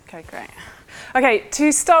Okay, great. Okay,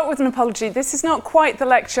 to start with an apology, this is not quite the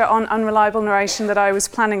lecture on unreliable narration that I was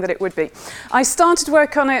planning that it would be. I started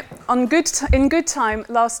work on it in good time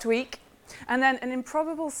last week, and then an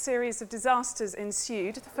improbable series of disasters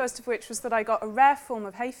ensued, the first of which was that I got a rare form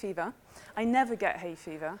of hay fever. I never get hay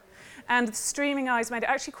fever. And the streaming eyes made it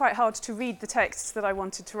actually quite hard to read the texts that I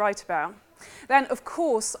wanted to write about. Then, of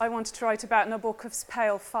course, I wanted to write about Nabokov's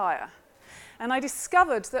Pale Fire. And I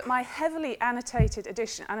discovered that my heavily annotated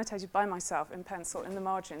edition, annotated by myself in pencil in the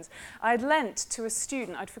margins, I had lent to a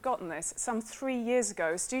student, I'd forgotten this, some 3 years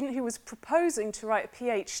ago, a student who was proposing to write a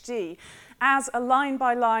PhD as a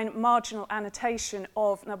line-by-line marginal annotation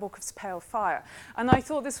of Nabokov's Pale Fire. And I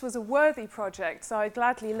thought this was a worthy project, so I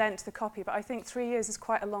gladly lent the copy, but I think 3 years is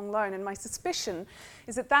quite a long loan, and my suspicion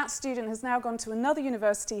is that that student has now gone to another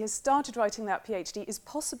university, has started writing that PhD, is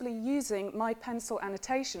possibly using my pencil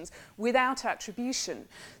annotations without attribution.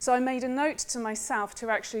 So I made a note to myself to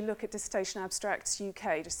actually look at Dissertation Abstracts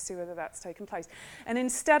UK, just to see whether that's taken place. And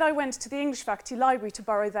instead I went to the English Faculty Library to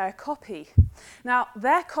borrow their copy. Now,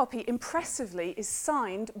 their copy, impressively, is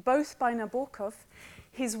signed both by Nabokov,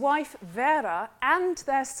 his wife Vera, and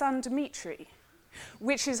their son Dmitri,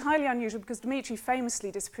 which is highly unusual because Dmitri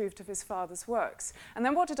famously disapproved of his father's works. And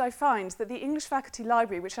then what did I find? That the English Faculty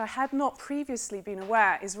Library, which I had not previously been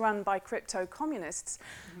aware is run by crypto-communists,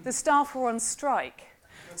 the staff were on strike.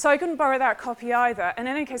 So I couldn't borrow that copy either. And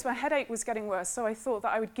in any case, my headache was getting worse, so I thought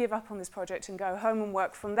that I would give up on this project and go home and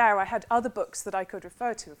work from there. I had other books that I could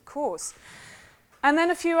refer to, of course. And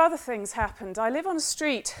then a few other things happened. I live on a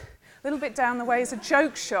street, a little bit down the way is a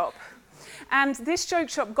joke shop. And this joke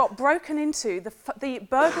shop got broken into. The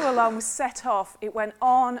burglar alarm was set off. It went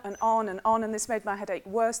on and on and on, and this made my headache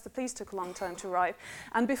worse. The police took a long time to arrive.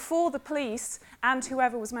 And before the police and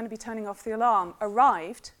whoever was meant to be turning off the alarm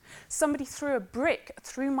arrived, somebody threw a brick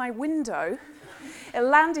through my window. It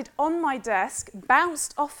landed on my desk,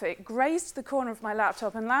 bounced off it, grazed the corner of my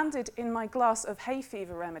laptop, and landed in my glass of hay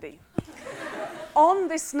fever remedy. On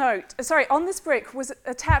this brick was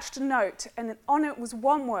attached a note, and on it was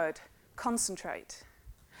one word: concentrate.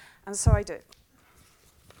 And so I did.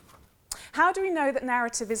 How do we know that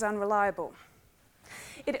narrative is unreliable?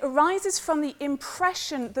 It arises from the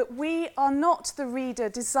impression that we are not the reader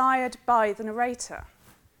desired by the narrator.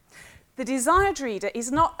 The desired reader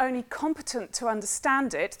is not only competent to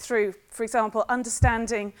understand it through, for example,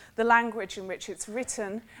 understanding the language in which it's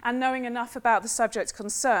written and knowing enough about the subject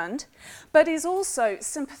concerned, but is also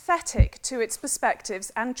sympathetic to its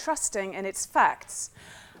perspectives and trusting in its facts.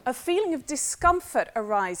 A feeling of discomfort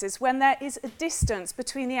arises when there is a distance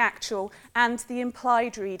between the actual and the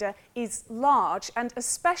implied reader is large, and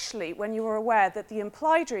especially when you are aware that the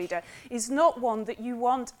implied reader is not one that you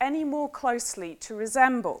want any more closely to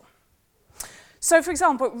resemble. So, for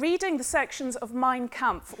example, reading the sections of Mein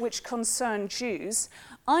Kampf which concern Jews,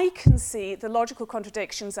 I can see the logical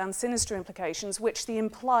contradictions and sinister implications which the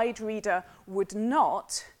implied reader would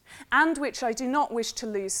not, and which I do not wish to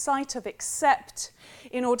lose sight of, except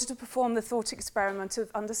in order to perform the thought experiment of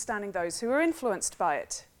understanding those who are influenced by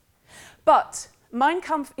it. But Mein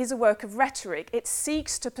Kampf is a work of rhetoric. It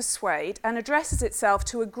seeks to persuade and addresses itself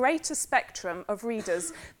to a greater spectrum of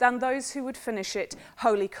readers than those who would finish it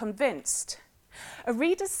wholly convinced. A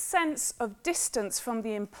reader's sense of distance from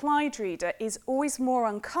the implied reader is always more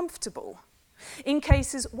uncomfortable in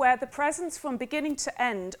cases where the presence from beginning to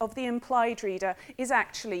end of the implied reader is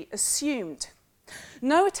actually assumed.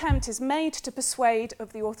 No attempt is made to persuade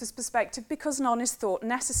of the author's perspective because none is thought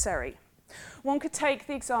necessary. One could take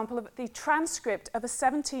the example of the transcript of a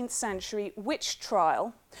 17th century witch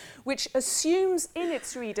trial, which assumes in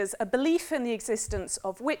its readers a belief in the existence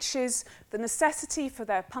of witches, the necessity for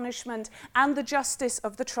their punishment, and the justice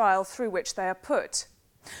of the trial through which they are put.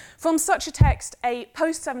 From such a text, a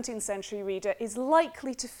post-17th century reader is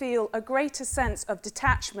likely to feel a greater sense of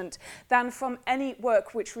detachment than from any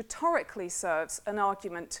work which rhetorically serves an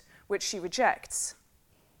argument which she rejects.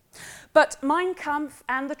 But Mein Kampf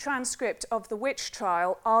and the transcript of the witch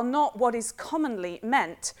trial are not what is commonly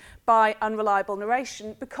meant by unreliable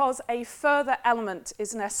narration, because a further element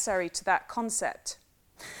is necessary to that concept.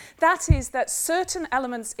 That is that certain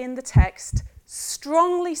elements in the text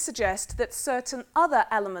strongly suggest that certain other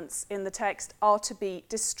elements in the text are to be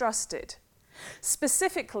distrusted.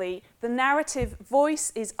 Specifically, the narrative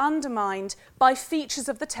voice is undermined by features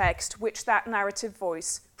of the text which that narrative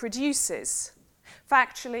voice produces,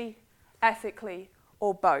 factually, ethically,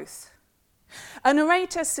 or both. A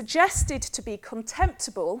narrator suggested to be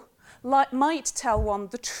contemptible might tell one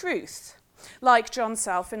the truth, like John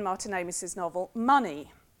Self in Martin Amis's novel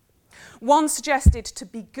Money. One suggested to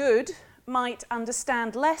be good might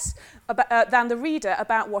understand less than the reader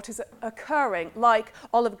about what is occurring, like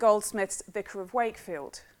Oliver Goldsmith's Vicar of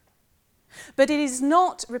Wakefield. But it is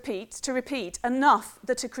not, to repeat, enough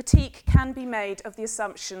that a critique can be made of the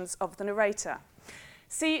assumptions of the narrator.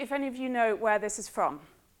 See if any of you know where this is from.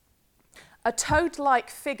 A toad-like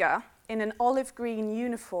figure in an olive green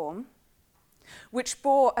uniform, which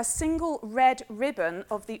bore a single red ribbon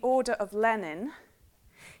of the Order of Lenin,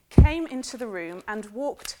 came into the room and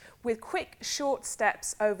walked with quick, short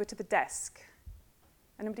steps over to the desk.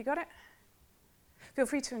 Anybody got it? Feel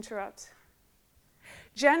free to interrupt.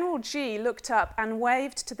 General G looked up and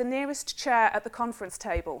waved to the nearest chair at the conference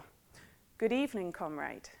table. "Good evening,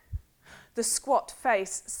 comrade." The squat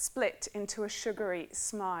face split into a sugary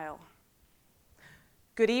smile.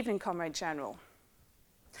 "Good evening, Comrade General."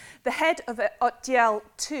 The head of Oddział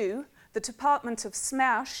 2, the Department of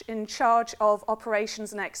SMERSH in charge of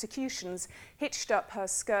operations and executions, hitched up her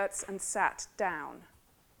skirts and sat down.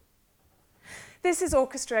 This is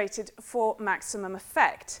orchestrated for maximum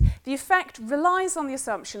effect. The effect relies on the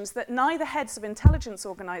assumptions that neither heads of intelligence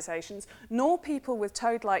organizations nor people with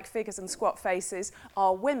toad-like figures and squat faces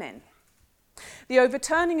are women. The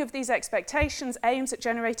overturning of these expectations aims at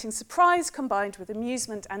generating surprise combined with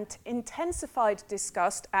amusement and intensified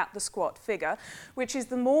disgust at the squat figure, which is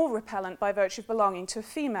the more repellent by virtue of belonging to a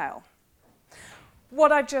female.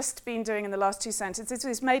 What I've just been doing in the last two sentences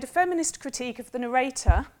is made a feminist critique of the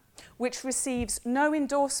narrator, which receives no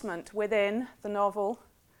endorsement within the novel.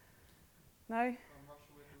 No?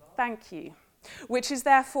 Thank you. Which is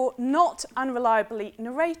therefore not unreliably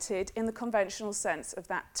narrated in the conventional sense of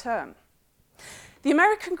that term. The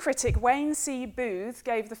American critic Wayne C. Booth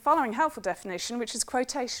gave the following helpful definition, which is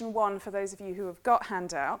quotation 1 for those of you who have got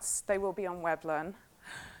handouts. They will be on WebLearn.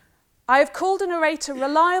 "I have called a narrator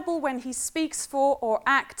reliable when he speaks for or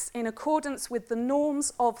acts in accordance with the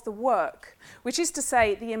norms of the work, which is to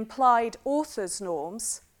say, the implied author's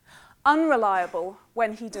norms, unreliable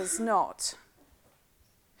when he does not."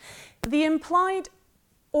 The implied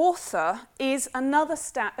author is another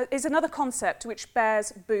concept which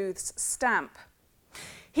bears Booth's stamp.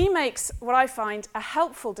 He makes what I find a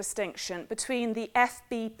helpful distinction between the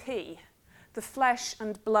FBP, the flesh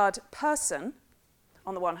and blood person,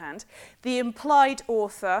 on the one hand, the implied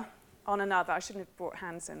author on another, I shouldn't have brought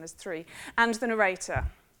hands in, there's 3, and the narrator.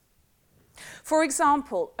 For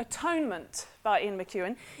example, Atonement by Ian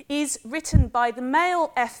McEwan is written by the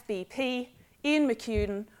male FBP, Ian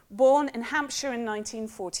McEwan, born in Hampshire in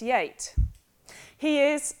 1948. He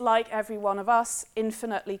is, like every one of us,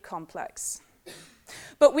 infinitely complex.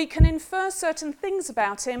 But we can infer certain things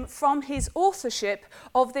about him from his authorship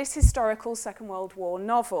of this historical Second World War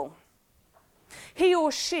novel. He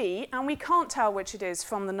or she, and we can't tell which it is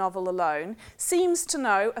from the novel alone, seems to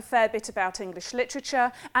know a fair bit about English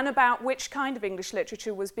literature and about which kind of English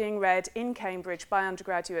literature was being read in Cambridge by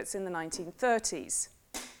undergraduates in the 1930s.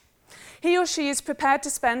 He or she is prepared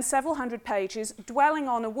to spend several hundred pages dwelling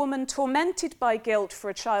on a woman tormented by guilt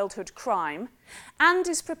for a childhood crime, and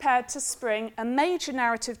is prepared to spring a major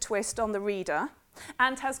narrative twist on the reader,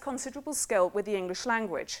 and has considerable skill with the English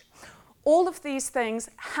language. All of these things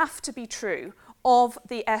have to be true of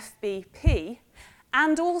the FBP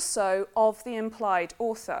and also of the implied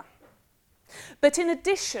author. But in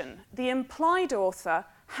addition, the implied author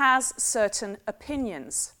has certain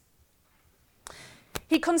opinions.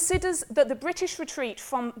 He considers that the British retreat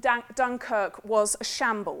from Dunkirk was a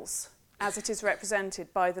shambles, as it is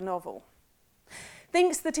represented by the novel.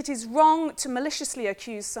 Thinks that it is wrong to maliciously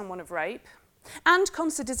accuse someone of rape, and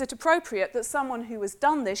considers it appropriate that someone who has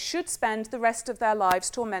done this should spend the rest of their lives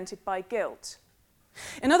tormented by guilt.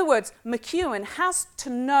 In other words, McEwan has to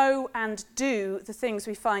know and do the things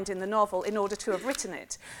we find in the novel in order to have written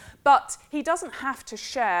it, but he doesn't have to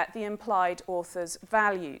share the implied author's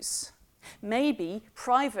values. Maybe,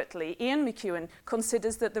 privately, Ian McEwan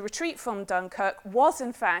considers that the retreat from Dunkirk was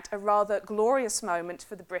in fact a rather glorious moment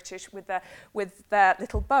for the British with their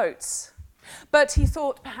little boats. But he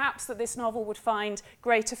thought perhaps that this novel would find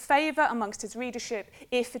greater favour amongst his readership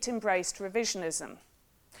if it embraced revisionism.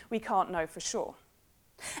 We can't know for sure.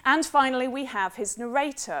 And finally, we have his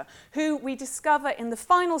narrator, who we discover in the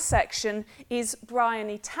final section is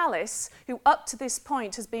Bryony Tallis, who up to this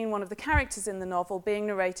point has been one of the characters in the novel, being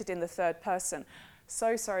narrated in the third person.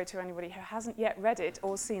 So sorry to anybody who hasn't yet read it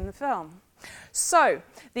or seen the film. So,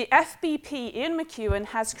 the FBP Ian McEwan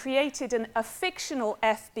has created a fictional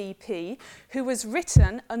FBP who has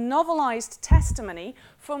written a novelised testimony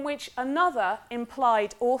from which another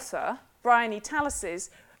implied author, Bryony Tallis's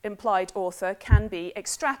implied author, can be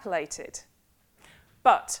extrapolated.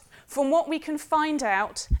 But from what we can find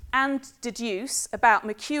out and deduce about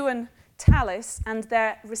McEwan, Tallis, and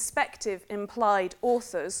their respective implied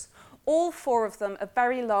authors, all four of them are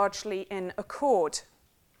very largely in accord.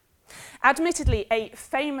 Admittedly, a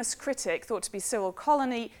famous critic, thought to be Cyril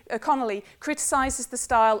Connolly, criticises the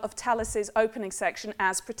style of Tallis's opening section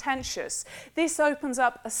as pretentious. This opens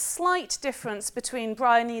up a slight difference between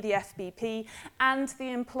Bryony, the FBP, and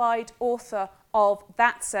the implied author of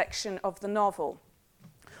that section of the novel.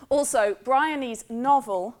 Also, Bryony's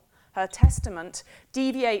novel, her Testament,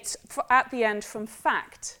 deviates at the end from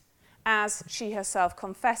fact, as she herself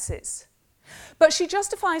confesses. But she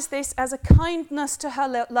justifies this as a kindness to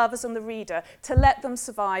her lovers and the reader to let them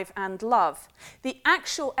survive and love. The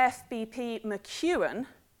actual FBP McEwan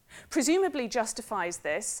presumably justifies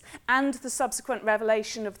this and the subsequent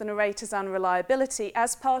revelation of the narrator's unreliability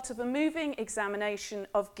as part of a moving examination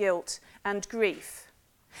of guilt and grief.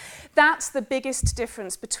 That's the biggest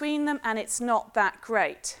difference between them, and it's not that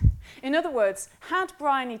great. In other words, had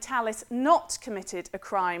Bryony Tallis not committed a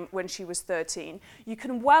crime when she was 13, you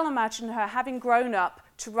can well imagine her having grown up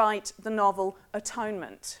to write the novel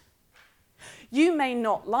Atonement. You may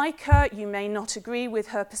not like her, you may not agree with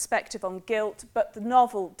her perspective on guilt, but the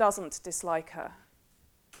novel doesn't dislike her.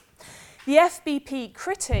 The FBP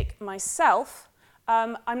critic, myself,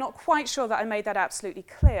 I'm not quite sure that I made that absolutely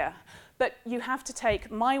clear, but you have to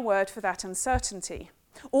take my word for that uncertainty.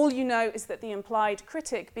 All you know is that the implied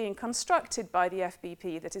critic being constructed by the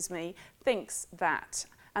FBP, that is me, thinks that,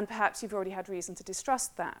 and perhaps you've already had reason to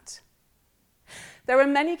distrust that. There are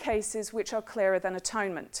many cases which are clearer than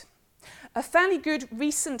Atonement. A fairly good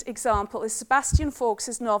recent example is Sebastian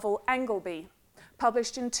Faulks's novel Engelby,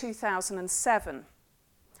 published in 2007.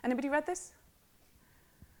 Anybody read this?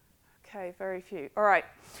 Okay, very few. All right.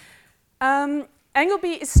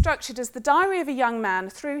 Engelby is structured as the diary of a young man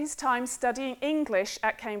through his time studying English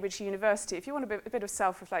at Cambridge University. If you want a bit of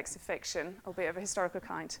self-reflexive fiction, albeit of a historical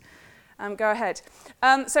kind, go ahead.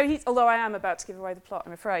 Although I am about to give away the plot,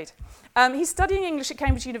 I'm afraid. He's studying English at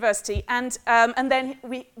Cambridge University, and then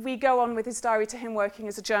we go on with his diary to him working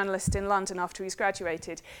as a journalist in London after he's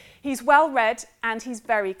graduated. He's well-read, and he's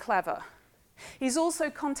very clever. He's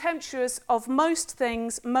also contemptuous of most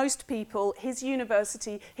things, most people, his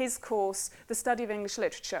university, his course, the study of English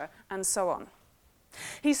literature, and so on.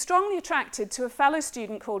 He's strongly attracted to a fellow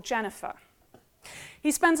student called Jennifer.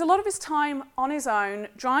 He spends a lot of his time on his own,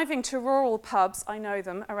 driving to rural pubs, I know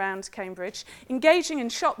them, around Cambridge, engaging in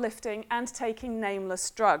shoplifting and taking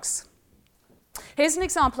nameless drugs. Here's an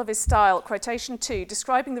example of his style, quotation 2,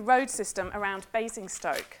 describing the road system around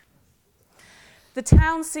Basingstoke. The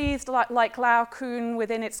town seethed like Laocoon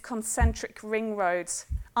within its concentric ring roads.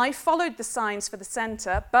 I followed the signs for the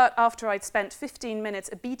centre, but after I'd spent 15 minutes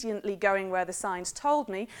obediently going where the signs told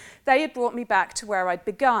me, they had brought me back to where I'd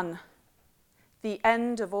begun. The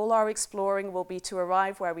end of all our exploring will be to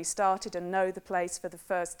arrive where we started and know the place for the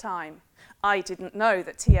first time. I didn't know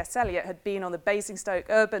that T.S. Eliot had been on the Basingstoke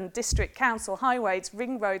Urban District Council Highways,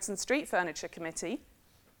 Ring Roads and Street Furniture Committee.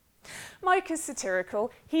 Mike is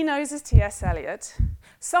satirical. He knows his T.S. Eliot.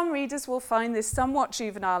 Some readers will find this somewhat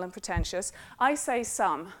juvenile and pretentious. I say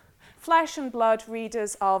some. Flesh and blood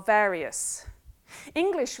readers are various.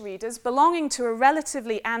 English readers belonging to a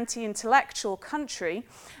relatively anti-intellectual country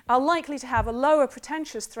are likely to have a lower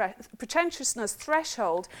pretentiousness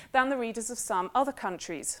threshold than the readers of some other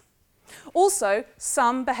countries. Also,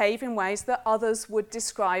 some behave in ways that others would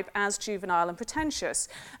describe as juvenile and pretentious,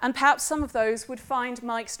 and perhaps some of those would find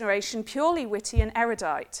Mike's narration purely witty and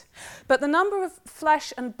erudite. But the number of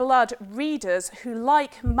flesh and blood readers who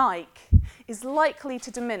like Mike is likely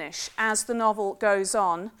to diminish as the novel goes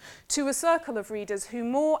on to a circle of readers who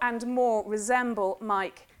more and more resemble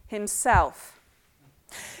Mike himself.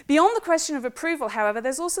 Beyond the question of approval, however,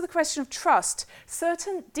 there's also the question of trust.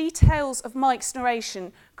 Certain details of Mike's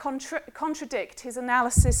narration contradict his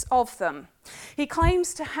analysis of them. He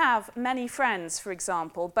claims to have many friends, for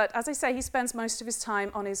example, but as I say, he spends most of his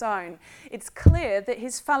time on his own. It's clear that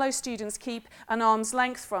his fellow students keep an arm's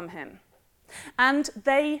length from him. And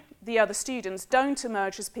they, the other students, don't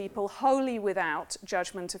emerge as people wholly without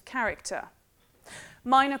judgment of character.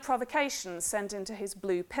 Minor provocations send into his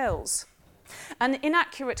blue pills. An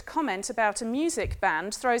inaccurate comment about a music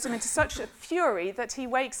band throws him into such a fury that he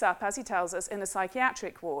wakes up, as he tells us, in a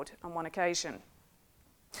psychiatric ward on one occasion.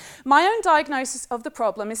 My own diagnosis of the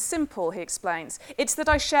problem is simple, he explains. It's that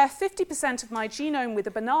I share 50% of my genome with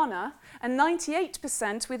a banana and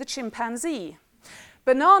 98% with a chimpanzee.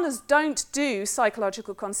 Bananas don't do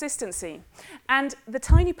psychological consistency. And the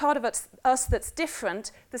tiny part of us that's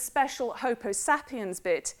different, the special Homo sapiens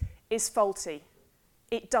bit, is faulty.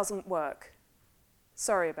 It doesn't work.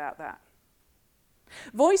 Sorry about that.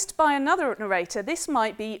 Voiced by another narrator, this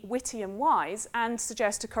might be witty and wise and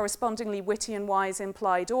suggest a correspondingly witty and wise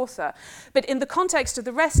implied author. But in the context of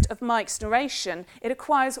the rest of Mike's narration, it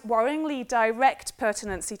acquires worryingly direct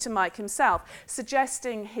pertinency to Mike himself,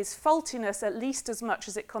 suggesting his faultiness at least as much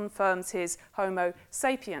as it confirms his Homo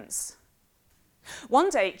sapiens. One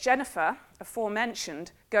day, Jennifer,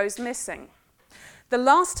 aforementioned, goes missing. The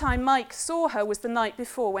last time Mike saw her was the night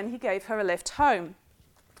before when he gave her a lift home.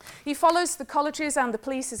 He follows the college's and the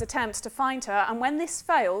police's attempts to find her, and when this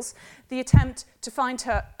fails, the attempt to find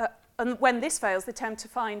her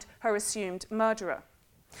assumed murderer.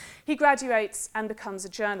 He graduates and becomes a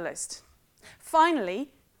journalist. Finally,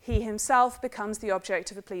 he himself becomes the object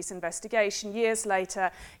of a police investigation. Years later,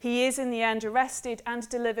 he is in the end arrested and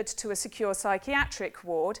delivered to a secure psychiatric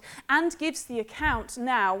ward, and gives the account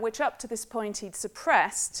now, which up to this point he'd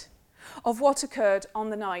suppressed, of what occurred on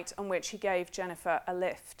the night on which he gave Jennifer a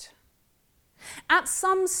lift. At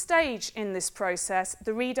some stage in this process,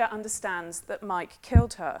 the reader understands that Mike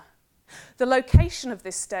killed her. The location of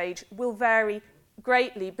this stage will vary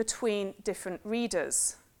greatly between different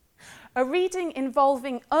readers. A reading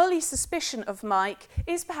involving early suspicion of Mike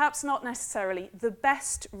is perhaps not necessarily the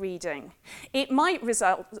best reading. It might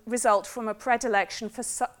result from a predilection for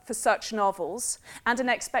such novels and an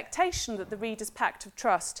expectation that the reader's pact of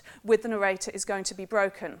trust with the narrator is going to be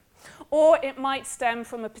broken. Or it might stem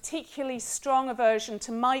from a particularly strong aversion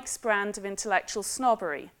to Mike's brand of intellectual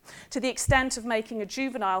snobbery, to the extent of making a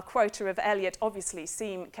juvenile quota of Eliot obviously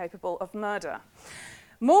seem capable of murder.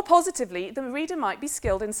 More positively, the reader might be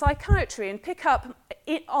skilled in psychiatry and pick up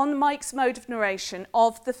on Mike's mode of narration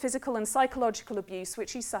of the physical and psychological abuse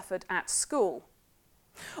which he suffered at school.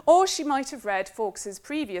 Or she might have read Fawkes's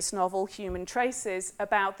previous novel, Human Traces,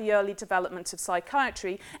 about the early development of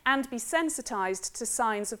psychiatry and be sensitised to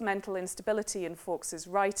signs of mental instability in Fawkes's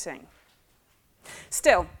writing.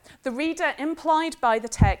 Still, the reader, implied by the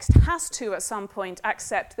text, has to at some point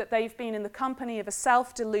accept that they've been in the company of a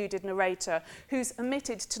self-deluded narrator who's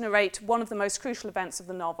omitted to narrate one of the most crucial events of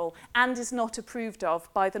the novel and is not approved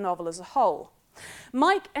of by the novel as a whole.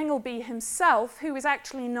 Mike Engelby himself, who is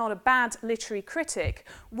actually not a bad literary critic,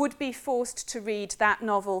 would be forced to read that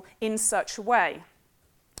novel in such a way.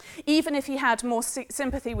 Even if he had more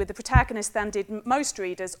sympathy with the protagonist than did most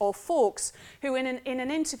readers, or Fawkes, who in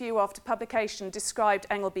an interview after publication described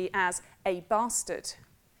Engelby as a bastard.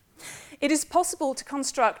 It is possible to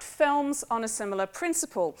construct films on a similar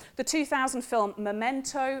principle. The 2000 film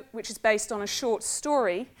Memento, which is based on a short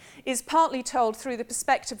story, is partly told through the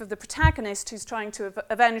perspective of the protagonist who's trying to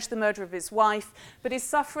avenge the murder of his wife, but is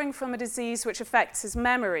suffering from a disease which affects his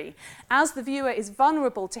memory. As the viewer is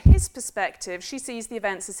vulnerable to his perspective, she sees the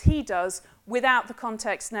events as he does, without the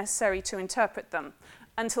context necessary to interpret them,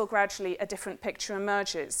 until gradually a different picture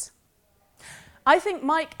emerges. I think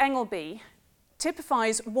Mike Engelby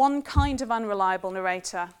typifies one kind of unreliable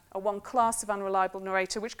narrator, or one class of unreliable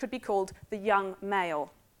narrator, which could be called the young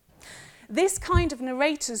male. This kind of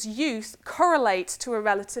narrator's youth correlates to a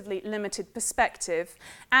relatively limited perspective,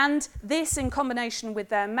 and this in combination with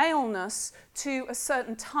their maleness to a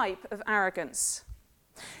certain type of arrogance.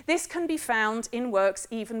 This can be found in works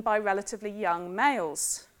even by relatively young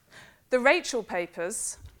males. The Rachel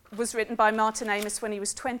Papers was written by Martin Amis when he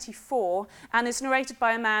was 24 and is narrated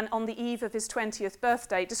by a man on the eve of his 20th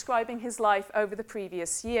birthday, describing his life over the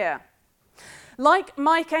previous year. Like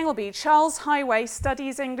Mike Engelby, Charles Highway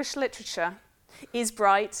studies English literature, is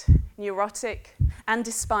bright, neurotic, and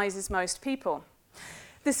despises most people.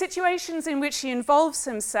 The situations in which he involves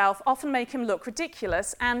himself often make him look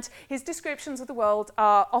ridiculous, and his descriptions of the world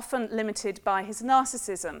are often limited by his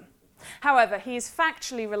narcissism. However, he is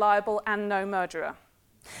factually reliable and no murderer.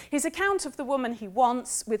 His account of the woman he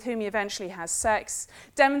wants, with whom he eventually has sex,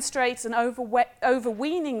 demonstrates an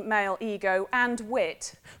overweening male ego and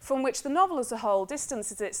wit, from which the novel as a whole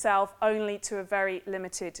distances itself only to a very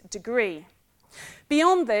limited degree.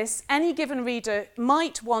 Beyond this, any given reader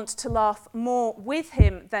might want to laugh more with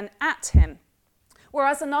him than at him,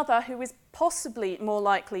 whereas another, who is possibly more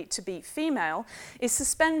likely to be female, is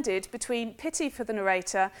suspended between pity for the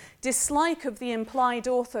narrator, dislike of the implied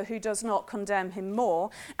author who does not condemn him more,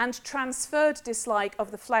 and transferred dislike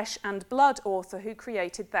of the flesh and blood author who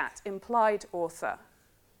created that implied author.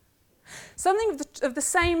 Something of the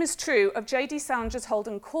same is true of J.D. Salinger's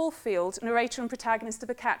Holden Caulfield, narrator and protagonist of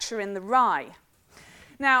A Catcher in the Rye.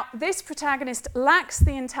 Now, this protagonist lacks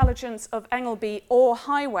the intelligence of Engelby or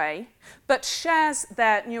Highway, but shares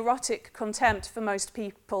their neurotic contempt for most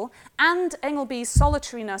people and Engleby's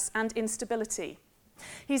solitariness and instability.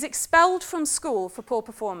 He's expelled from school for poor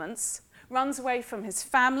performance, runs away from his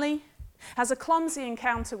family, has a clumsy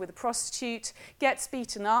encounter with a prostitute, gets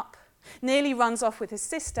beaten up, nearly runs off with his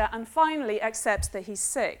sister, and finally accepts that he's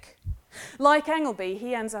sick. Like Engelby,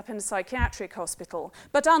 he ends up in a psychiatric hospital,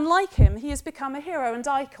 but unlike him, he has become a hero and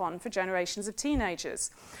icon for generations of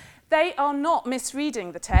teenagers. They are not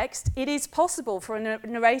misreading the text. It is possible for a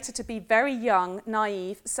narrator to be very young,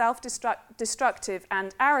 naive, self-destructive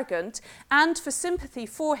and arrogant, and for sympathy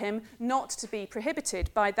for him not to be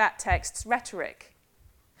prohibited by that text's rhetoric.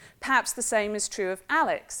 Perhaps the same is true of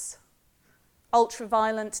Alex,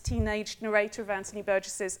 ultra-violent teenage narrator of Anthony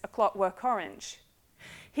Burgess's A Clockwork Orange.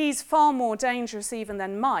 He's far more dangerous even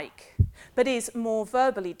than Mike, but is more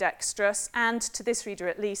verbally dexterous and, to this reader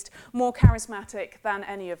at least, more charismatic than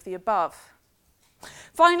any of the above.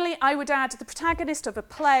 Finally, I would add the protagonist of a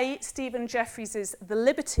play, Stephen Jeffreys' The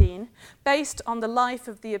Libertine, based on the life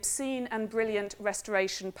of the obscene and brilliant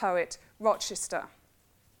Restoration poet Rochester.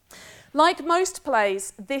 Like most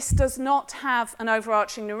plays, this does not have an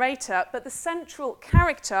overarching narrator, but the central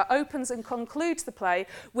character opens and concludes the play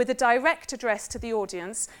with a direct address to the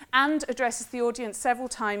audience and addresses the audience several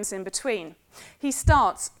times in between. He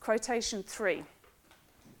starts, quotation 3,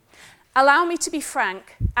 "Allow me to be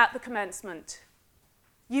frank at the commencement.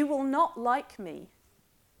 You will not like me.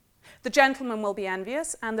 The gentlemen will be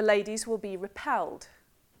envious and the ladies will be repelled.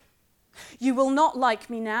 You will not like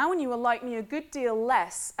me now, and you will like me a good deal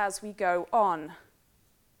less as we go on."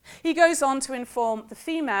 He goes on to inform the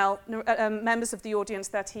female members of the audience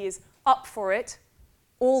that he is up for it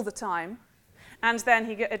all the time, and then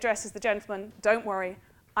he addresses the gentleman, "Don't worry,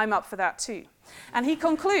 I'm up for that too." And he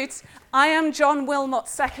concludes, "I am John Wilmot,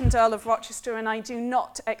 2nd Earl of Rochester, and I do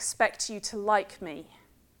not expect you to like me."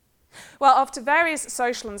 Well, after various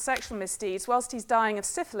social and sexual misdeeds, whilst he's dying of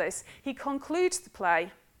syphilis, he concludes the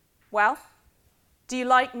play, "Well, do you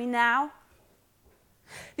like me now?"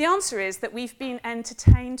 The answer is that we've been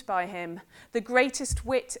entertained by him, the greatest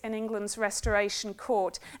wit in England's Restoration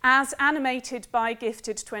court, as animated by a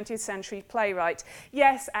gifted 20th century playwright.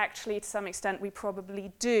 Yes, actually, to some extent, we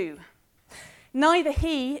probably do. Neither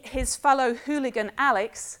he, his fellow hooligan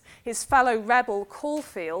Alex, his fellow rebel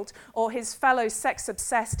Caulfield, or his fellow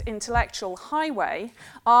sex-obsessed intellectual Highway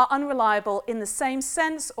are unreliable in the same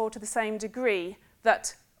sense or to the same degree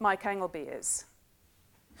that Mike Engelby is.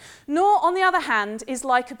 Nor, on the other hand, is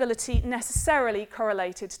likability necessarily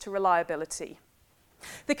correlated to reliability.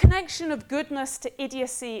 The connection of goodness to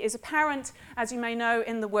idiocy is apparent, as you may know,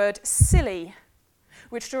 in the word silly,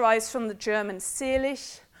 which derives from the German selig,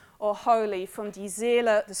 or holy, from die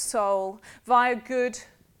Seele, the soul, via good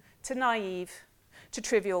to naive, to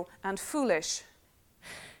trivial and foolish.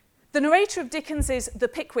 The narrator of Dickens's The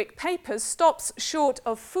Pickwick Papers stops short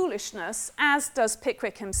of foolishness, as does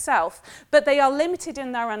Pickwick himself, but they are limited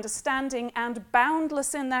in their understanding and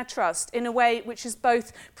boundless in their trust in a way which is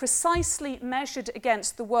both precisely measured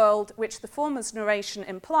against the world which the former's narration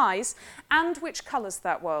implies and which colours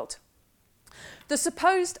that world. The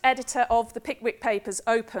supposed editor of The Pickwick Papers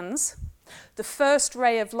opens, "The first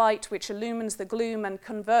ray of light which illumines the gloom and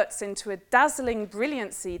converts into a dazzling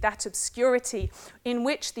brilliancy that obscurity in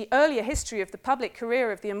which the earlier history of the public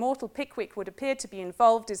career of the immortal Pickwick would appear to be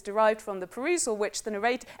involved is derived from the perusal which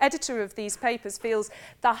the editor of these papers feels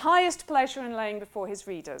the highest pleasure in laying before his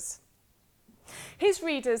readers." His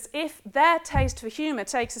readers, if their taste for humour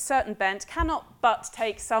takes a certain bent, cannot but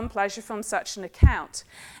take some pleasure from such an account.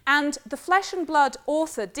 And the flesh and blood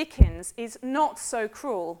author Dickens is not so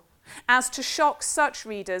cruel as to shock such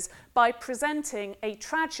readers by presenting a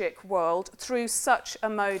tragic world through such a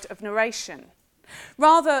mode of narration.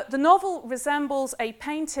 Rather, the novel resembles a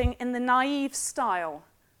painting in the naive style,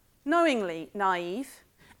 knowingly naive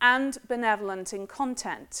and benevolent in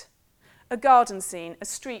content. A garden scene, a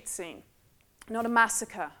street scene, not a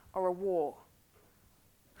massacre or a war.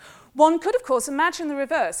 One could, of course, imagine the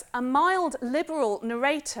reverse, a mild liberal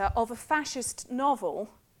narrator of a fascist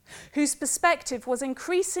novel whose perspective was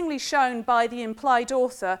increasingly shown by the implied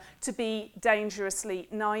author to be dangerously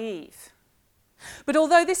naive. But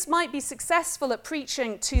although this might be successful at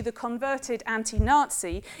preaching to the converted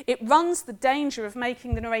anti-Nazi, it runs the danger of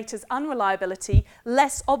making the narrator's unreliability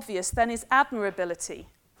less obvious than his admirability,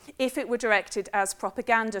 if it were directed as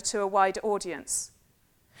propaganda to a wider audience.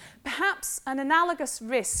 Perhaps an analogous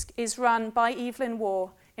risk is run by Evelyn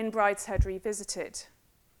Waugh in Brideshead Revisited.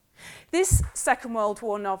 This Second World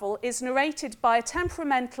War novel is narrated by a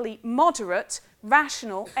temperamentally moderate,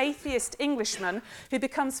 rational, atheist Englishman who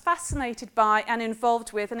becomes fascinated by and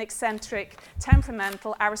involved with an eccentric,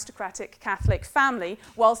 temperamental, aristocratic Catholic family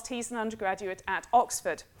whilst he's an undergraduate at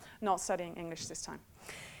Oxford, not studying English this time.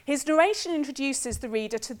 His narration introduces the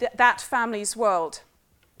reader to that family's world.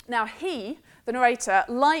 Now he, the narrator,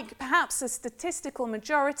 like perhaps a statistical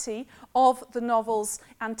majority of the novel's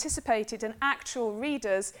anticipated and actual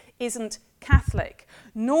readers, isn't Catholic,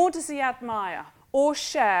 nor does he admire or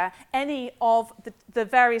share any of the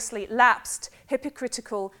variously lapsed,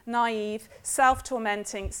 hypocritical, naive,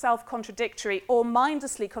 self-tormenting, self-contradictory, or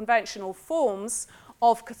mindlessly conventional forms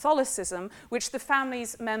of Catholicism which the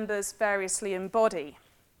family's members variously embody.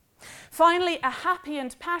 Finally, a happy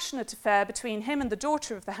and passionate affair between him and the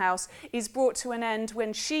daughter of the house is brought to an end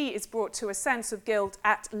when she is brought to a sense of guilt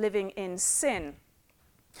at living in sin.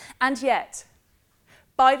 And yet,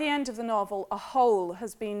 by the end of the novel, a hole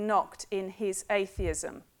has been knocked in his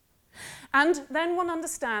atheism. And then one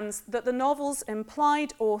understands that the novel's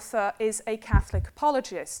implied author is a Catholic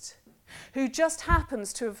apologist who just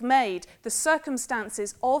happens to have made the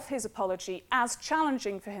circumstances of his apology as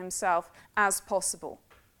challenging for himself as possible.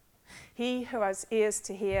 He who has ears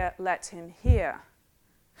to hear, let him hear.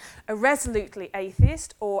 A resolutely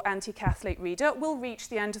atheist or anti-Catholic reader will reach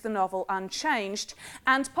the end of the novel unchanged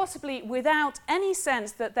and possibly without any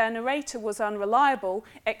sense that their narrator was unreliable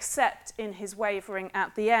except in his wavering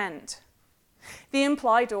at the end. The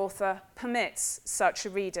implied author permits such a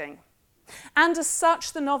reading. And as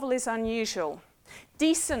such, the novel is unusual.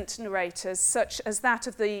 Decent narrators, such as that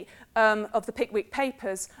of the Pickwick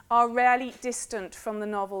Papers, are rarely distant from the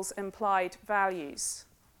novel's implied values.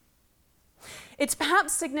 It's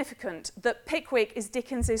perhaps significant that Pickwick is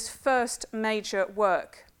Dickens's first major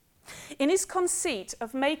work. In his conceit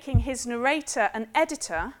of making his narrator an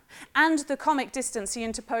editor and the comic distance he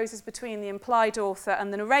interposes between the implied author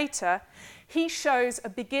and the narrator, he shows a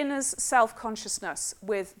beginner's self-consciousness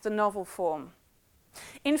with the novel form.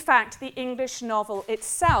 In fact, the English novel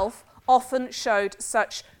itself often showed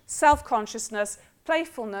such self-consciousness,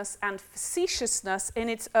 playfulness and facetiousness in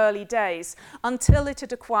its early days until it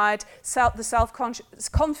had acquired the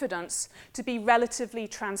self-confidence to be relatively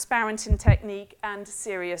transparent in technique and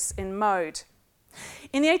serious in mode.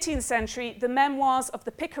 In the 18th century, the memoirs of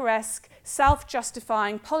the picaresque,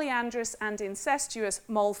 self-justifying, polyandrous and incestuous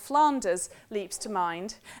Moll Flanders leaps to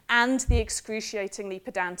mind, and the excruciatingly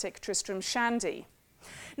pedantic Tristram Shandy.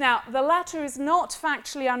 Now, the latter is not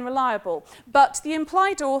factually unreliable, but the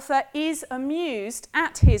implied author is amused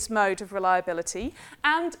at his mode of reliability,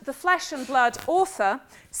 and the flesh and blood author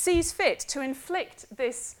sees fit to inflict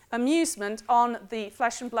this amusement on the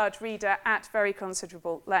flesh and blood reader at very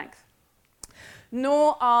considerable length.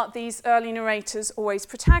 Nor are these early narrators always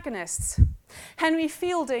protagonists. Henry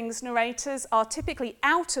Fielding's narrators are typically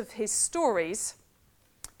out of his stories,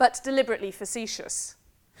 but deliberately facetious.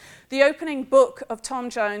 The opening book of Tom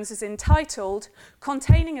Jones is entitled,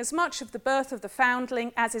 containing as much of the birth of the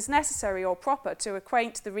foundling as is necessary or proper to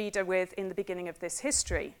acquaint the reader with in the beginning of this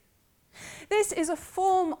history. This is a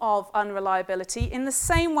form of unreliability in the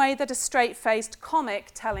same way that a straight-faced comic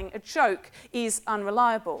telling a joke is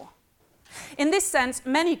unreliable. In this sense,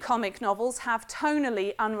 many comic novels have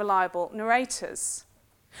tonally unreliable narrators.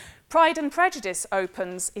 Pride and Prejudice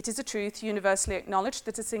opens, "It is a truth universally acknowledged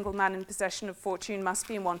that a single man in possession of fortune must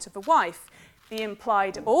be in want of a wife." The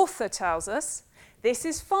implied author tells us, "This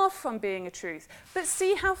is far from being a truth, but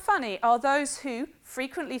see how funny are those who,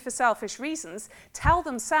 frequently for selfish reasons, tell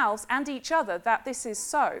themselves and each other that this is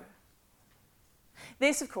so."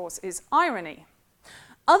 This, of course, is irony.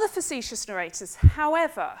 Other facetious narrators,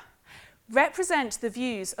 however, represent the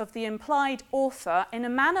views of the implied author in a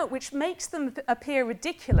manner which makes them appear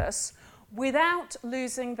ridiculous without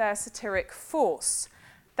losing their satiric force.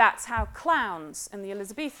 That's how clowns, in the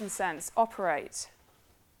Elizabethan sense, operate.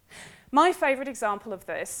 My favourite example of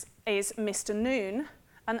this is Mr. Noon,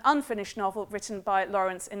 an unfinished novel written by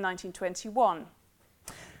Lawrence in 1921.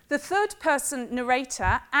 The third-person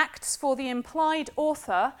narrator acts for the implied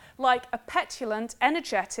author like a petulant,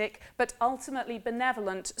 energetic, but ultimately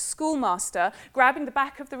benevolent schoolmaster, grabbing the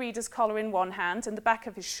back of the reader's collar in one hand and the back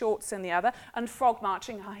of his shorts in the other, and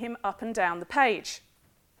frog-marching him up and down the page.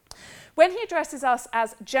 When he addresses us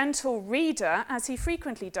as gentle reader, as he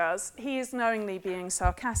frequently does, he is knowingly being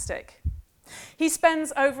sarcastic. He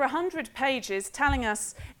spends over 100 pages telling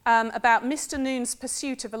us about Mr. Noon's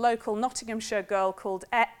pursuit of a local Nottinghamshire girl called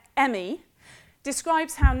Emmy,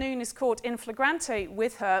 describes how Noon is caught in flagrante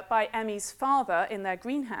with her by Emmy's father in their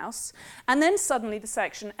greenhouse, and then suddenly the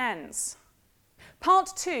section ends.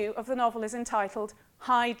 Part 2 of the novel is entitled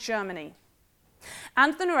High Germany,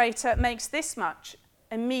 and the narrator makes this much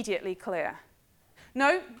immediately clear.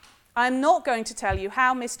 No, I'm not going to tell you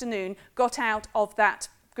how Mr. Noon got out of that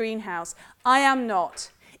greenhouse. I am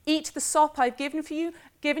not. Eat the sop I've given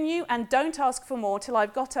you, and don't ask for more till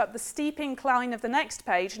I've got up the steep incline of the next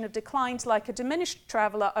page and have declined like a diminished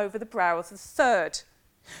traveller over the brow of the third.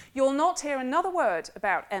 You'll not hear another word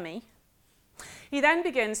about Emmy. He then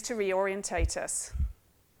begins to reorientate us.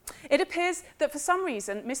 It appears that for some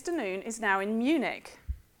reason Mr. Noon is now in Munich.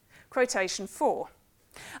 Quotation 4.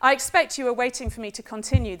 I expect you are waiting for me to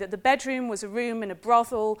continue that the bedroom was a room in a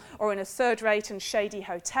brothel or in a third-rate and shady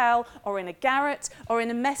hotel or in a garret or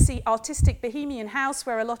in a messy artistic bohemian house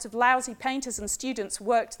where a lot of lousy painters and students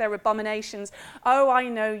worked their abominations. Oh, I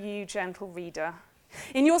know you, gentle reader.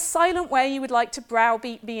 In your silent way you would like to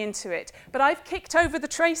browbeat me into it, but I've kicked over the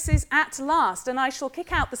traces at last, and I shall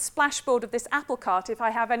kick out the splashboard of this apple cart if I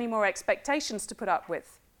have any more expectations to put up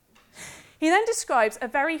with. He then describes a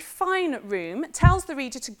very fine room, tells the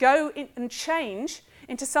reader to go in and change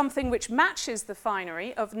into something which matches the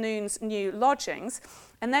finery of Noon's new lodgings,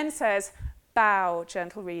 and then says, bow,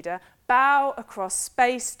 gentle reader, bow across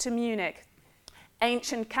space to Munich,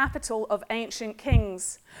 ancient capital of ancient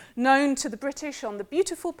kings, known to the British on the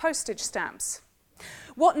beautiful postage stamps.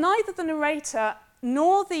 What neither the narrator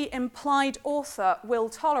nor the implied author will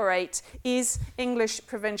tolerate is English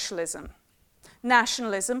provincialism,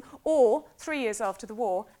 nationalism, or, 3 years after the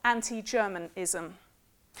war, anti-Germanism.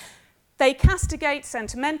 They castigate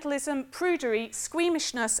sentimentalism, prudery,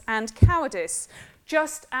 squeamishness, and cowardice,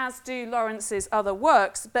 just as do Lawrence's other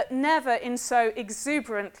works, but never in so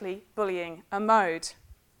exuberantly bullying a mode.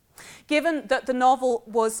 Given that the novel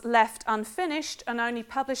was left unfinished and only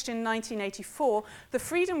published in 1984, the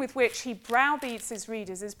freedom with which he browbeats his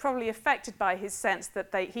readers is probably affected by his sense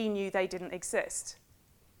that he knew they didn't exist.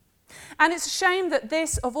 And it's a shame that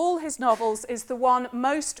this, of all his novels, is the one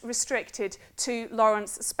most restricted to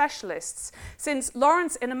Lawrence specialists, since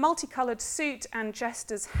Lawrence in a multicoloured suit and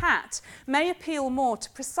jester's hat may appeal more to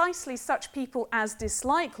precisely such people as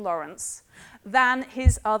dislike Lawrence than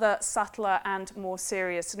his other subtler and more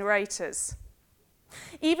serious narrators.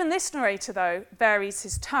 Even this narrator, though, varies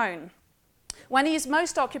his tone. When he is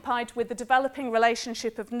most occupied with the developing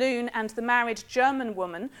relationship of Noon and the married German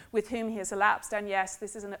woman with whom he has elapsed, and yes,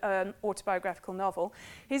 this is an autobiographical novel,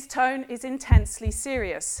 his tone is intensely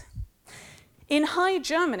serious. In High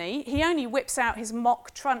Germany, he only whips out his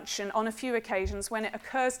mock truncheon on a few occasions when it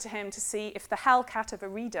occurs to him to see if the hellcat of a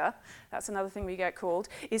reader, that's another thing we get called,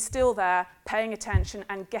 is still there, paying attention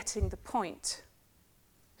and getting the point.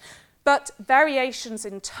 But variations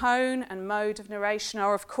in tone and mode of narration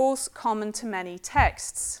are, of course, common to many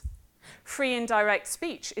texts. Free and direct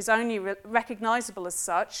speech is only recognisable as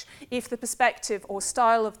such if the perspective or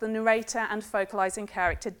style of the narrator and focalising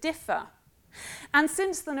character differ. And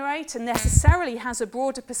since the narrator necessarily has a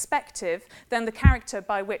broader perspective than the character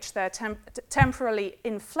by which they're temporally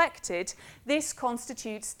inflected, this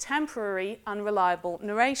constitutes temporary, unreliable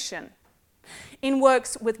narration. In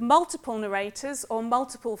works with multiple narrators or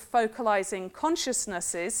multiple focalizing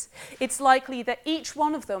consciousnesses, it's likely that each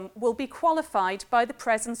one of them will be qualified by the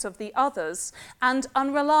presence of the others and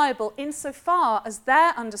unreliable insofar as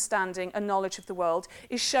their understanding and knowledge of the world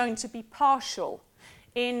is shown to be partial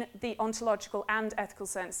in the ontological and ethical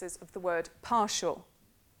senses of the word partial.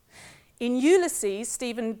 In Ulysses,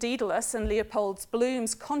 Stephen Dedalus and Leopold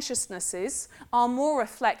Bloom's consciousnesses are more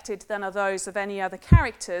reflected than are those of any other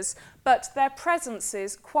characters, but their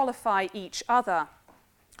presences qualify each other.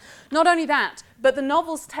 Not only that, but the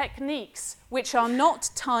novel's techniques, which are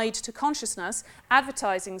not tied to consciousness,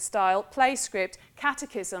 advertising style, play script,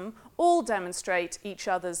 catechism, all demonstrate each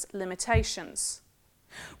other's limitations.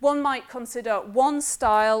 One might consider one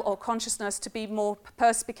style or consciousness to be more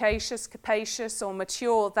perspicacious, capacious, or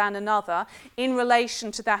mature than another in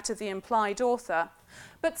relation to that of the implied author,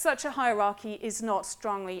 but such a hierarchy is not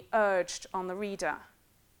strongly urged on the reader.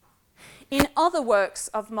 In other works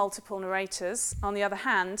of multiple narrators, on the other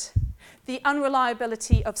hand, the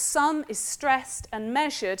unreliability of some is stressed and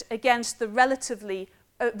measured against the relative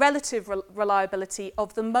reliability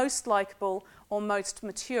of the most likeable or most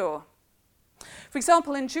mature. For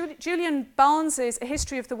example, in Julian Barnes's A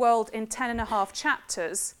History of the World in 10.5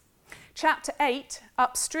 chapters, chapter 8,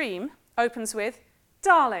 Upstream, opens with,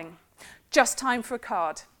 "Darling, just time for a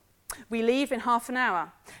card. We leave in half an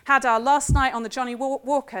hour. Had our last night on the Johnny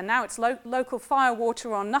Walker, now it's local fire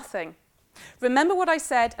water or nothing. Remember what I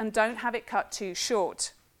said and don't have it cut too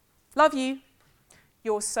short. Love you,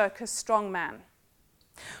 your circus strongman."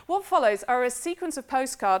 What follows are a sequence of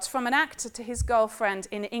postcards from an actor to his girlfriend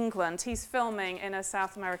in England. He's filming in a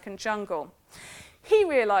South American jungle. He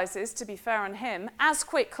realises, to be fair on him, as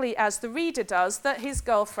quickly as the reader does, that his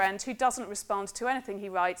girlfriend, who doesn't respond to anything he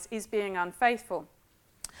writes, is being unfaithful.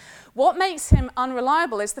 What makes him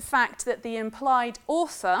unreliable is the fact that the implied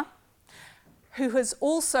author, who has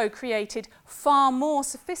also created far more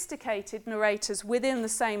sophisticated narrators within the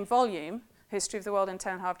same volume, History of the World in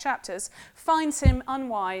 10.5 chapters, finds him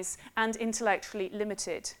unwise and intellectually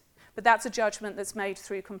limited. But that's a judgment that's made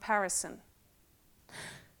through comparison.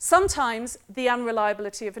 Sometimes the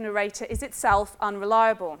unreliability of a narrator is itself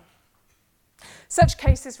unreliable. Such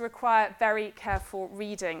cases require very careful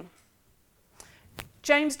reading.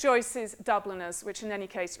 James Joyce's Dubliners, which in any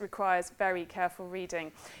case requires very careful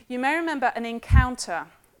reading. You may remember An Encounter,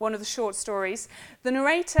 one of the short stories. The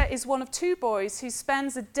narrator is one of two boys who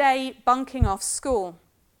spends a day bunking off school.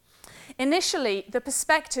 Initially, the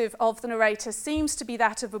perspective of the narrator seems to be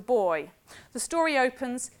that of a boy. The story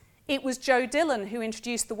opens, "It was Joe Dillon who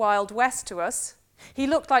introduced the Wild West to us. He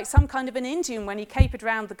looked like some kind of an Indian when he capered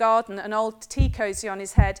round the garden, an old tea cosy on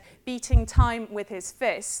his head, beating time with his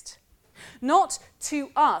fist." Not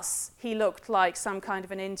to us he looked like some kind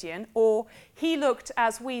of an Indian, or he looked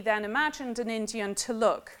as we then imagined an Indian to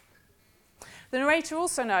look. The narrator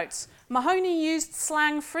also notes, Mahoney used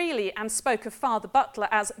slang freely and spoke of Father Butler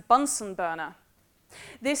as Bunsen burner.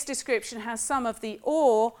 This description has some of the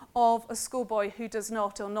awe of a schoolboy who does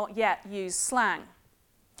not or not yet use slang.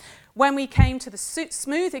 When we came to the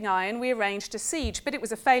smoothing iron, we arranged a siege, but it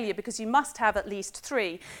was a failure because you must have at least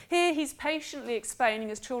 3. Here he's patiently explaining,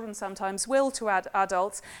 as children sometimes will to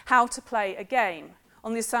adults, how to play a game,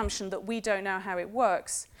 on the assumption that we don't know how it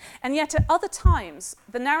works. And yet at other times,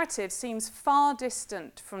 the narrative seems far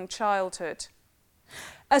distant from childhood.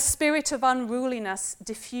 A spirit of unruliness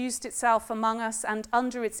diffused itself among us, and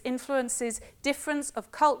under its influences, difference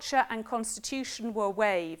of culture and constitution were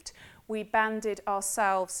waived. We banded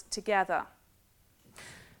ourselves together.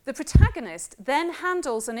 The protagonist then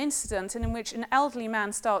handles an incident in which an elderly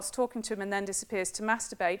man starts talking to him and then disappears to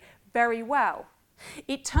masturbate very well.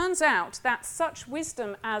 It turns out that such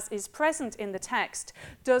wisdom as is present in the text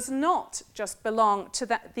does not just belong to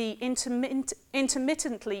the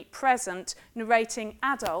intermittently present narrating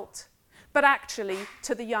adult, but actually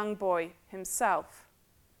to the young boy himself.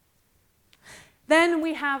 Then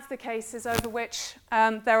we have the cases over which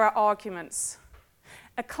there are arguments.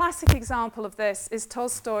 A classic example of this is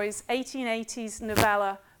Tolstoy's 1880s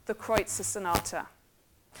novella, The Kreutzer Sonata.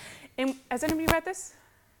 Has anybody read this?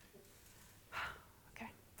 Okay.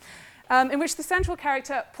 In which the central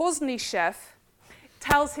character, Poznishev,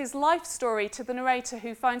 tells his life story to the narrator,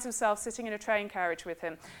 who finds himself sitting in a train carriage with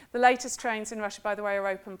him. The latest trains in Russia, by the way, are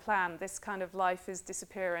open plan. This kind of life is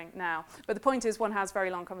disappearing now. But the point is, one has very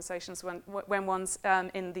long conversations when one's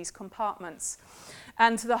in these compartments.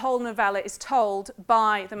 And the whole novella is told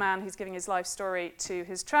by the man who's giving his life story to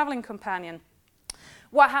his travelling companion.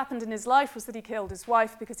 What happened in his life was that he killed his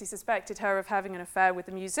wife because he suspected her of having an affair with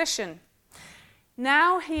a musician.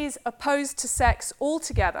 Now he's opposed to sex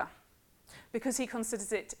altogether, because he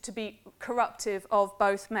considers it to be corruptive of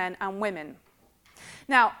both men and women.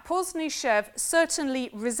 Now, Poznishev certainly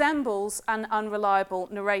resembles an unreliable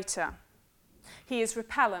narrator. He is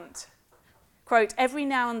repellent. Quote, every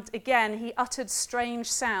now and again he uttered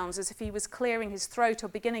strange sounds as if he was clearing his throat or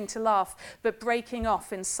beginning to laugh, but breaking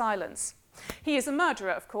off in silence. He is a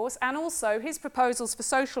murderer, of course, and also his proposals for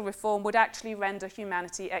social reform would actually render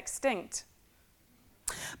humanity extinct.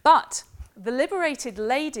 But the liberated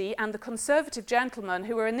lady and the conservative gentleman,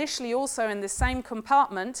 who were initially also in the same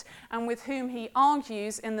compartment and with whom he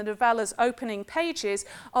argues in the novella's opening pages,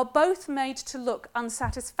 are both made to look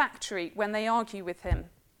unsatisfactory when they argue with him.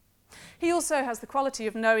 He also has the quality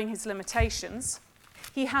of knowing his limitations.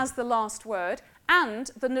 He has the last word, and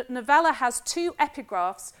the novella has 2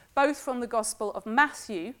 epigraphs, both from the Gospel of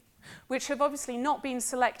Matthew, which have obviously not been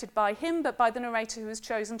selected by him, but by the narrator who has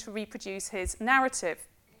chosen to reproduce his narrative.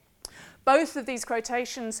 Both of these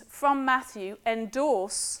quotations from Matthew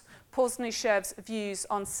endorse Poznishev's views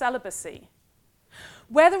on celibacy.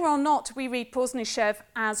 Whether or not we read Poznishev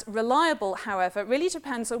as reliable, however, really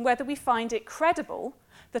depends on whether we find it credible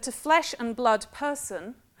that a flesh and blood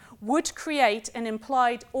person would create an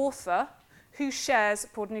implied author who shares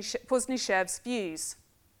Poznishev's views.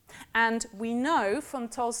 And we know from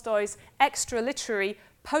Tolstoy's extra-literary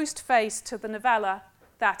postface to the novella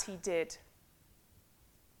that he did.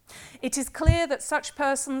 It is clear that such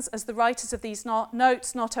persons as the writers of these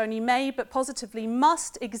notes not only may, but positively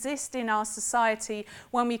must exist in our society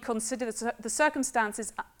when we consider the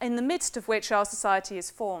circumstances in the midst of which our society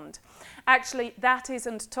is formed. Actually, that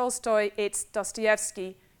isn't Tolstoy, it's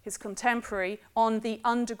Dostoevsky, his contemporary, on the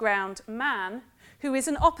underground man, who is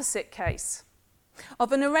an opposite case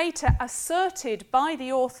of a narrator asserted by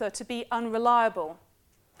the author to be unreliable,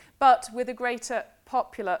 but with a greater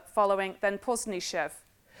popular following than Poznishev.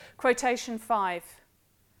 Quotation 5.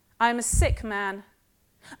 I am a sick man.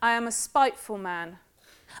 I am a spiteful man.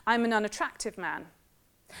 I am an unattractive man.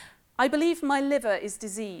 I believe my liver is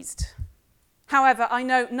diseased. However, I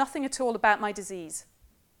know nothing at all about my disease.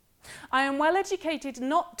 I am well educated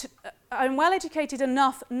enough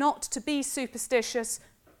not to be superstitious,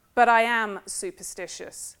 but I am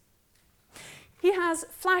superstitious. He has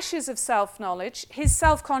flashes of self-knowledge, his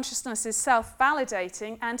self-consciousness is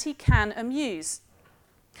self-validating, and he can amuse.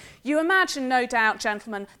 You imagine, no doubt,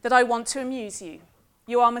 gentlemen, that I want to amuse you.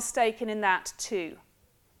 You are mistaken in that too.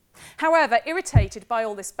 However, irritated by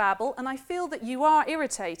all this babble, and I feel that you are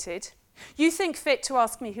irritated, you think fit to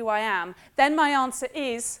ask me who I am, then my answer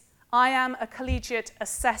is, I am a collegiate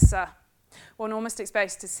assessor. One almost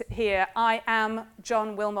expects to hear, I am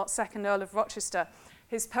John Wilmot, 2nd Earl of Rochester,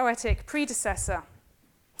 his poetic predecessor.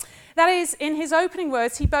 That is, in his opening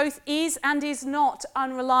words, he both is and is not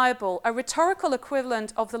unreliable, a rhetorical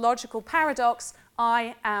equivalent of the logical paradox,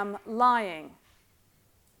 I am lying.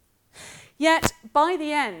 Yet, by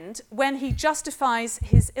the end, when he justifies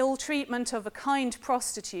his ill treatment of a kind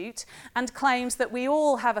prostitute and claims that we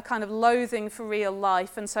all have a kind of loathing for real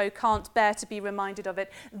life and so can't bear to be reminded of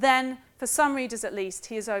it, then, for some readers at least,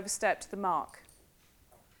 he has overstepped the mark.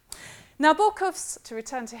 Nabokov's, to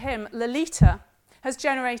return to him, Lolita, has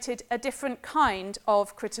generated a different kind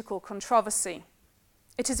of critical controversy.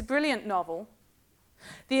 It is a brilliant novel.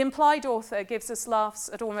 The implied author gives us laughs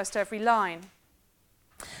at almost every line.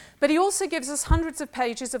 But he also gives us hundreds of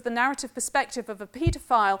pages of the narrative perspective of a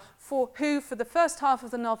paedophile who, for the first half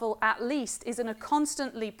of the novel at least, is in a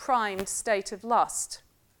constantly primed state of lust.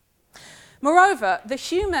 Moreover, the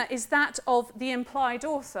humour is that of the implied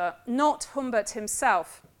author, not Humbert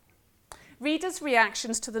himself. Readers'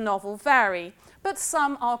 reactions to the novel vary, but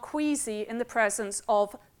some are queasy in the presence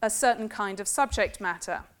of a certain kind of subject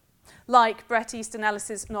matter. Like Bret Easton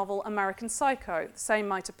Ellis's novel American Psycho, the same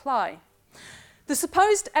might apply. The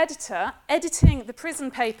supposed editor, editing the prison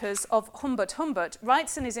papers of Humbert,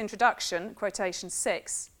 writes in his introduction, quotation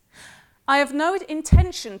 6, I have no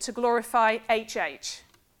intention to glorify H.H.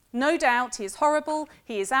 No doubt he is horrible,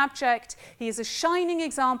 he is abject, he is a shining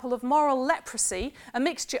example of moral leprosy, a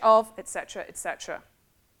mixture of, etc., etc.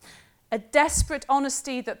 A desperate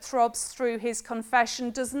honesty that throbs through his confession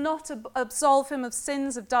does not absolve him of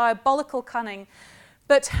sins of diabolical cunning,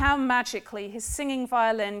 but how magically his singing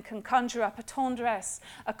violin can conjure up a tendresse,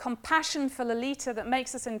 a compassion for Lolita that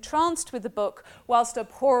makes us entranced with the book whilst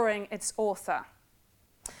abhorring its author.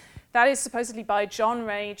 That is supposedly by John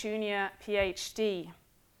Ray, Jr., PhD.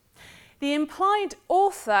 The implied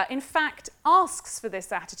author, in fact, asks for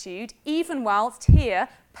this attitude, even whilst here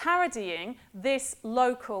parodying this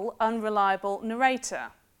local, unreliable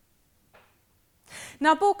narrator.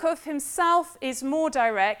 Nabokov himself is more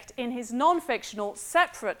direct in his non-fictional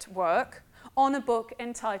separate work on a book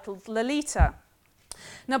entitled Lolita.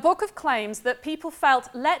 Nabokov claims that people felt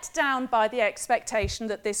let down by the expectation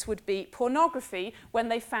that this would be pornography when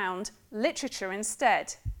they found literature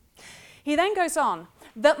instead. He then goes on,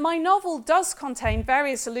 that my novel does contain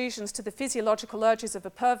various allusions to the physiological urges of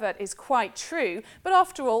a pervert is quite true, but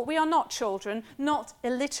after all, we are not children, not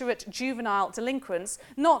illiterate juvenile delinquents,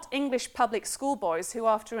 not English public schoolboys who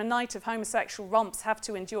after a night of homosexual romps have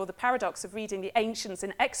to endure the paradox of reading the ancients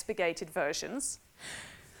in expurgated versions.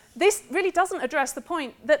 This really doesn't address the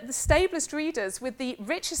point that the stablest readers with the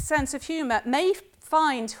richest sense of humour may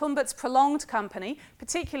find Humbert's prolonged company,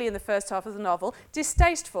 particularly in the first half of the novel,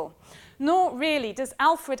 distasteful. Nor really does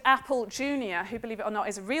Alfred Apple Jr., who, believe it or not,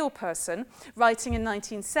 is a real person, writing in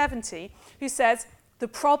 1970, who says, the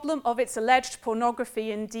problem of its alleged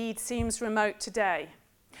pornography indeed seems remote today,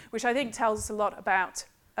 which I think tells us a lot about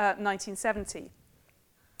 1970.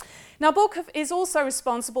 Nabokov is also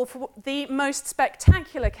responsible for the most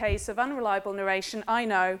spectacular case of unreliable narration I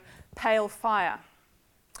know, Pale Fire,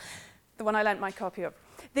 the one I lent my copy of.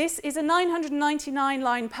 This is a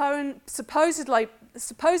 999-line poem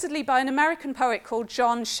supposedly by an American poet called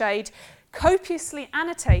John Shade, copiously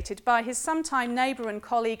annotated by his sometime neighbour and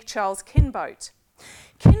colleague Charles Kinbote.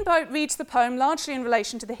 Kinbote reads the poem largely in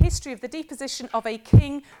relation to the history of the deposition of a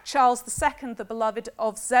king, Charles II, the beloved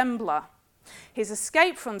of Zembla, his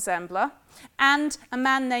escape from Zembla, and a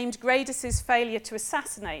man named Gradus's failure to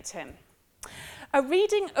assassinate him. A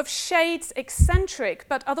reading of Shade's eccentric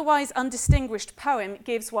but otherwise undistinguished poem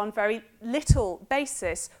gives one very little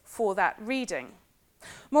basis for that reading.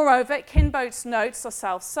 Moreover, Kinbote's notes are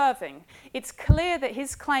self-serving. It's clear that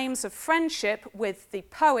his claims of friendship with the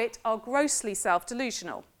poet are grossly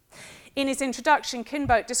self-delusional. In his introduction,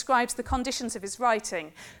 Kinbote describes the conditions of his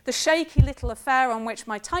writing. The shaky little affair on which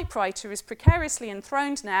my typewriter is precariously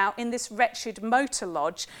enthroned now in this wretched motor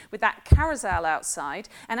lodge with that carousel outside,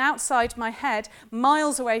 and outside my head,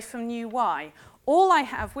 miles away from New Y. All I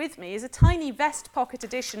have with me is a tiny vest pocket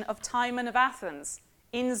edition of Timon of Athens,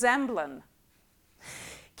 in Zemblan.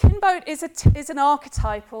 Kinbote is an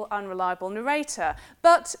archetypal, unreliable narrator,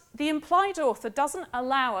 but the implied author doesn't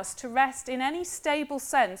allow us to rest in any stable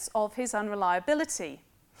sense of his unreliability.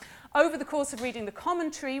 Over the course of reading the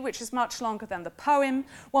commentary, which is much longer than the poem,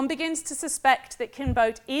 one begins to suspect that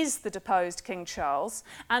Kinbote is the deposed King Charles,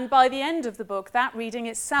 and by the end of the book, that reading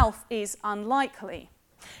itself is unlikely.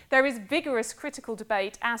 There is vigorous critical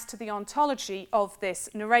debate as to the ontology of this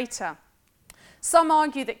narrator. Some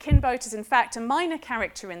argue that Kinbote is in fact a minor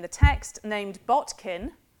character in the text named Botkin,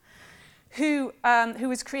 who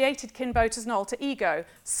has created Kinbote as an alter ego.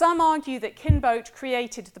 Some argue that Kinbote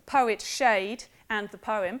created the poet Shade and the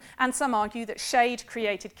poem, and some argue that Shade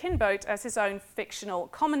created Kinbote as his own fictional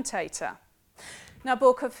commentator.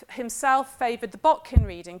 Nabokov himself favoured the Botkin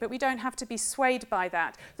reading, but we don't have to be swayed by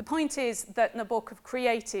that. The point is that Nabokov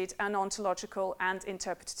created an ontological and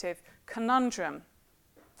interpretative conundrum.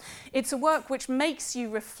 It's a work which makes you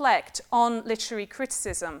reflect on literary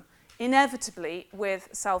criticism, inevitably with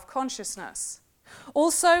self-consciousness.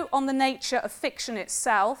 Also on the nature of fiction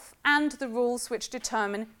itself and the rules which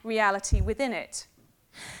determine reality within it.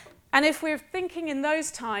 And if we're thinking in those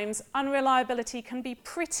times, unreliability can be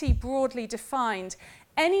pretty broadly defined.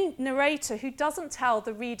 Any narrator who doesn't tell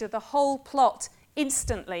the reader the whole plot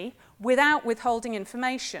instantly without withholding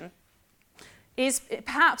information is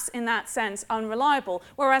perhaps in that sense unreliable,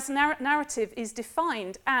 whereas narrative is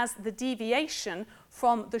defined as the deviation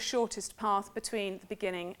from the shortest path between the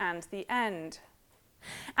beginning and the end.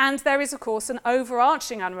 And there is, of course, an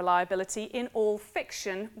overarching unreliability in all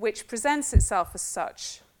fiction which presents itself as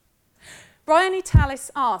such. Bryony Tallis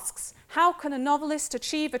asks, how can a novelist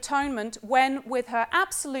achieve atonement when, with her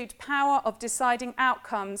absolute power of deciding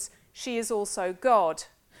outcomes, she is also God?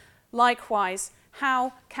 Likewise,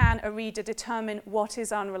 how can a reader determine what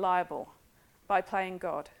is unreliable? By playing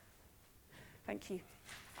God. Thank you.